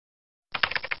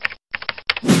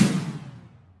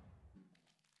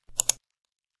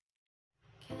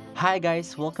Hi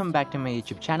guys, welcome back to my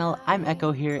YouTube channel. I'm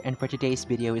Echo here, and for today's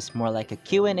video is more like a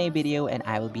Q&A video, and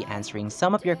I will be answering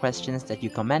some of your questions that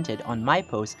you commented on my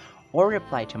post or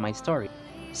reply to my story.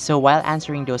 So while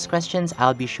answering those questions,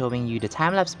 I'll be showing you the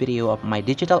time-lapse video of my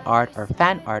digital art or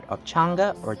fan art of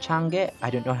Chang'e or Chang'e,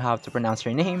 I don't know how to pronounce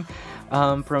her name,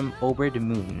 from Over the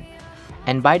Moon.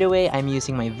 And by the way, I'm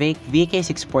using my VEIKK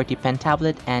 640 pen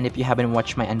tablet, and if you haven't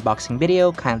watched my unboxing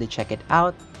video, kindly check it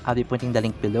out. I'll be putting the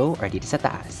link below or dito sa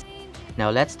taas. Now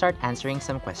let's start answering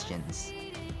some questions.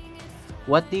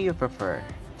 What do you prefer,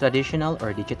 traditional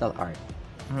or digital art?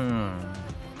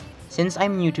 Since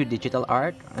I'm new to digital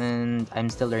art and I'm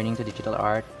still learning to digital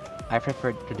art, I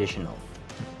prefer traditional.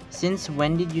 Since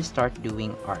when did you start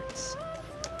doing arts?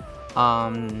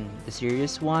 The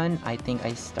serious one, I think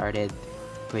I started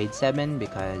grade 7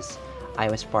 because I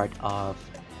was part of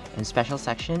a special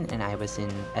section and I was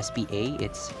in SPA,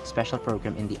 it's special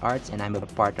program in the arts, and I'm a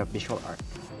part of visual art.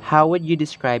 How would you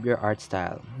describe your art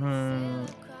style?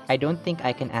 I don't think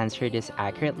I can answer this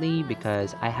accurately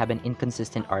because I have an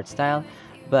inconsistent art style,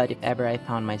 but if ever I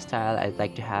found my style, I'd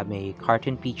like to have a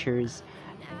cartoon features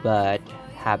but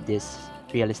have this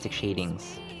realistic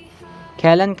shadings.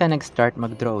 Kailan ka nag-start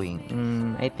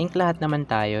mag-drawing? I think lahat naman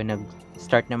tayo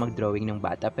nag-start na mag-drawing ng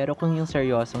bata, pero kung yung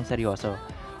seryoso,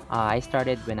 I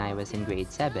started when I was in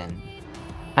grade 7.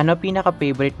 Ano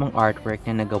pinaka-favorite mong artwork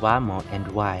na nagawa mo and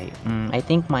why? I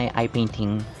think my eye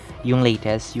painting, yung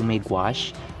latest, yung may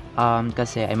gouache,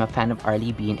 kasi I'm a fan of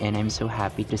Arlie Bean and I'm so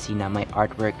happy to see na my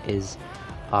artwork is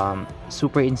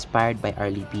super inspired by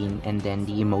Arlie Bean, and then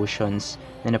the emotions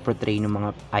na na-portray ng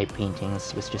mga eye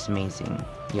paintings was just amazing.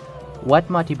 Yeah. What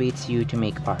motivates you to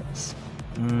make arts?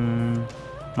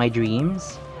 My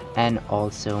dreams, and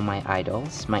also my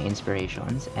idols, my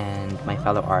inspirations, and my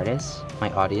fellow artists,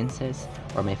 my audiences,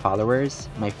 or my followers,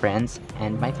 my friends,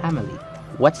 and my family.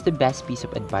 What's the best piece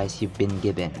of advice you've been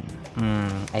given?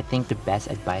 I think the best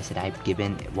advice that I've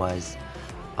given was,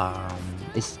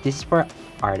 this is for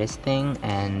artist thing,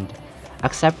 and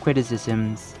accept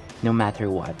criticisms no matter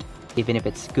what, even if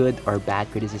it's good or bad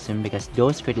criticism, because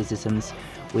those criticisms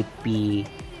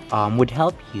would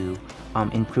help you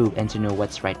improve and to know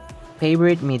what's right.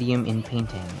 Favorite medium in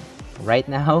painting? Right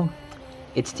now,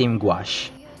 it's Team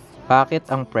Gouache. Bakit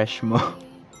ang fresh mo?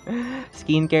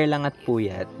 Skincare lang at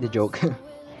puyat. The joke.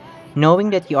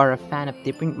 Knowing that you are a fan of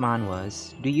different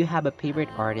manhwas, do you have a favorite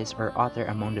artist or author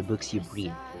among the books you've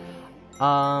read?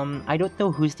 I don't know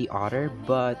who's the author,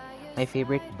 but my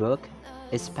favorite book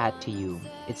is Path to You.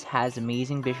 It has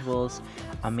amazing visuals,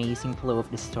 amazing flow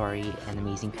of the story, and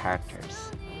amazing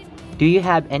characters. Do you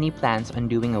have any plans on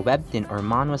doing a webtoon or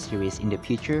manhwa series in the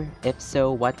future? If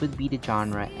so, what would be the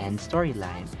genre and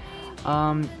storyline?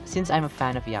 Since I'm a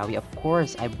fan of yaoi, of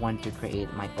course I want to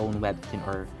create my own webtoon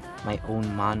or my own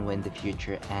manhwa in the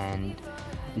future, and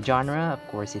the genre, of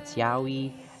course, it's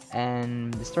yaoi,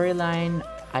 and the storyline,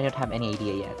 I don't have any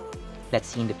idea yet. Let's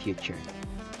see in the future.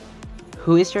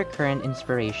 Who is your current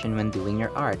inspiration when doing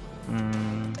your art?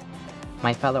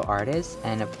 My fellow artists,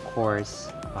 and of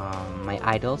course, my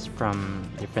idols from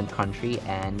different country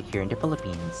and here in the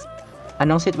Philippines.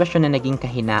 Anong sitwasyon na naging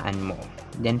kahinaan mo?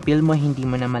 Then feel mo hindi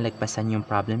mo na malagpasan yung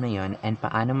problem na yon, and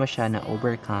paano mo siya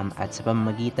na-overcome at sa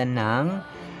pamamagitan ng...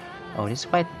 Oh, this is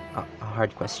quite a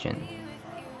hard question.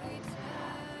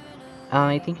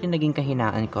 I think yung naging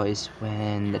kahinaan ko is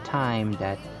when the time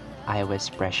that I was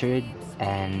pressured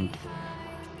and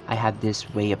I had this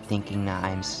way of thinking na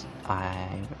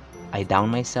I down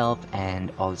myself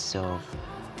and also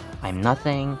I'm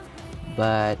nothing,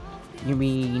 but you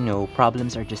know,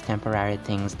 problems are just temporary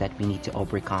things that we need to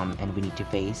overcome and we need to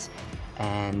face.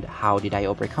 And how did I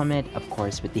overcome it? Of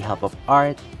course, with the help of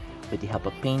art, with the help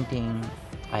of painting.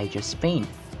 I just paint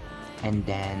and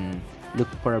then look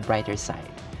for a brighter side.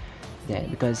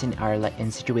 Because in our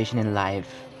situation in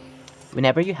life,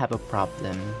 whenever you have a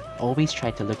problem, always try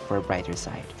to look for a brighter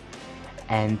side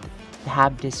and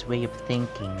have this way of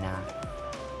thinking na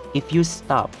if you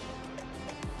stop,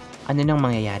 ano nang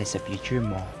mangyayari sa future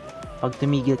mo? Pag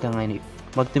tumigil ka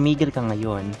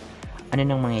ngayon, ano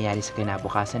nang mangyayari sa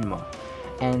kinabukasan mo?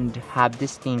 And have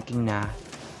this thinking na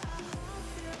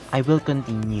I will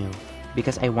continue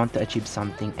because I want to achieve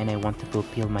something and I want to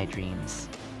fulfill my dreams.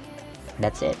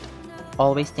 That's it.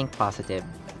 Always think positive.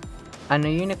 Ano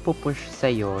yung nagpupush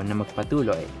sa'yo na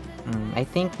magpatuloy? I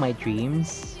think my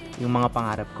dreams, yung mga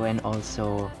pangarap ko, and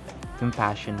also yung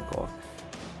passion ko.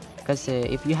 Kasi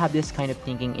if you have this kind of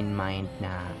thinking in mind na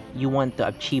you want to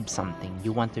achieve something, you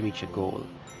want to reach a goal,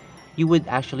 you would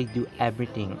actually do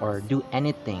everything or do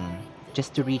anything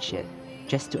just to reach it,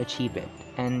 just to achieve it.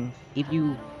 And if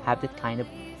you have that kind of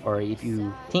or if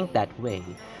you think that way,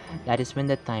 that is when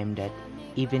the time that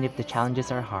even if the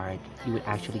challenges are hard, you would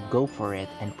actually go for it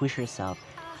and push yourself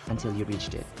until you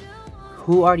reached it.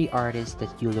 Who are the artists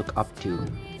that you look up to?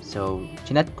 So,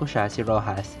 chinat ko siya, si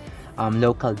Rojas,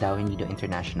 local daw, hindi daw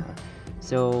international.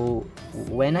 So,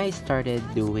 when I started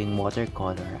doing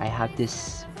watercolor, I have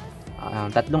this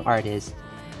tatlong artists.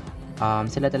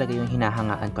 Sila talaga yung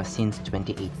hinahangaan ko since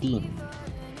 2018.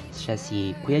 Siya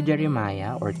si Kuya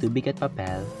Jeremiah or Tubig at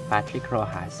Papel, Patrick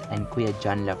Rojas, and Kuya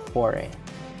John Lafore.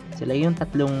 Sila yung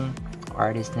tatlong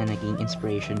artist na naging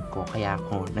inspiration ko kaya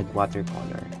ako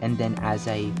nag-watercolor. And then as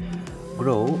I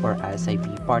grow or as I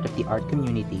be part of the art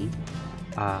community,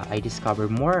 I discover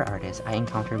more artists, I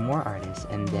encounter more artists,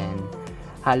 and then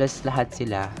halos lahat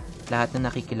na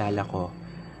nakikilala ko,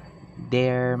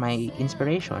 they're my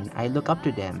inspiration. I look up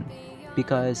to them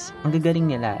because ang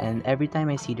gagaling nila, and every time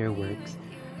I see their works,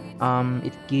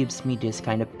 it gives me this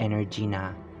kind of energy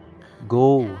na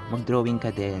go, mag-drawing ka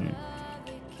din.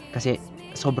 Kasi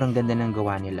sobrang ganda ng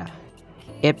gawa nila.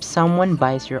 If someone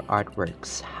buys your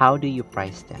artworks, how do you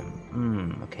price them?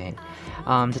 Okay.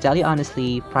 To tell you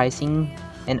honestly, pricing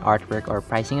an artwork or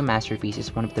pricing a masterpiece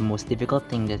is one of the most difficult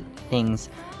things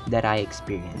that I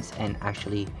experience, and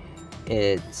actually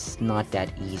it's not that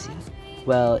easy.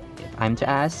 Well, if I'm to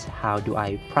ask, how do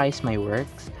I price my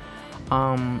works?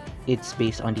 It's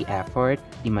based on the effort,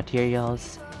 the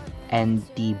materials, and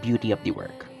the beauty of the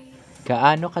work.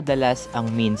 Gaano kadalas ang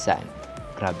minsan?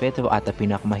 Grabe, ito ata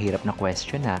pinakamahirap na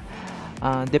question ha.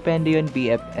 Depende yun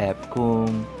BFF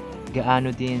kung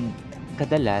gaano din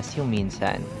kadalas yung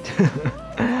minsan.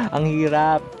 Ang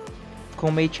hirap.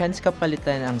 Kung may chance ka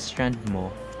palitan ang strand mo,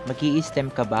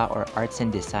 mag-i-STEM ka ba or arts and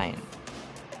design?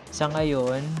 Sa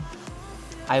ngayon,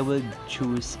 I will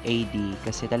choose AD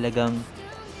kasi talagang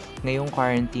ngayong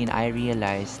quarantine, I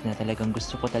realized na talagang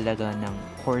gusto ko talaga ng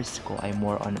course ko ay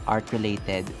more on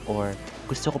art-related, or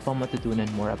gusto ko pang matutunan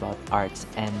more about arts,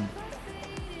 and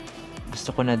gusto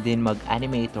ko na din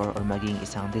mag-animator or maging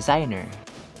isang designer.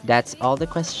 That's all the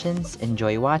questions.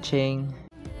 Enjoy watching!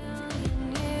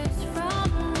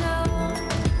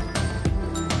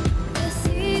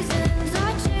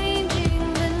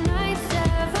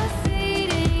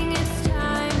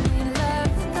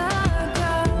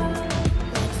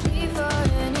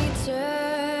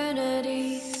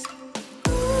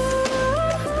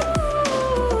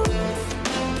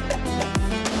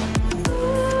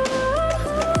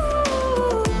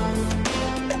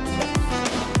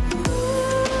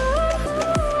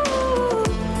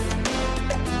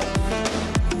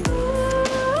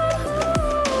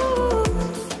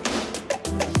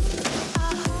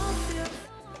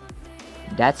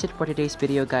 That's it for today's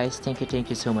video, guys. Thank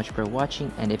you so much for watching,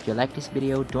 and if you like this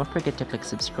video, don't forget to click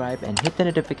subscribe and hit the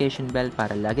notification bell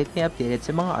para lagi kayo updated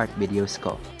sa mga art videos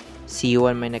ko. See you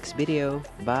on my next video.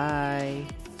 Bye!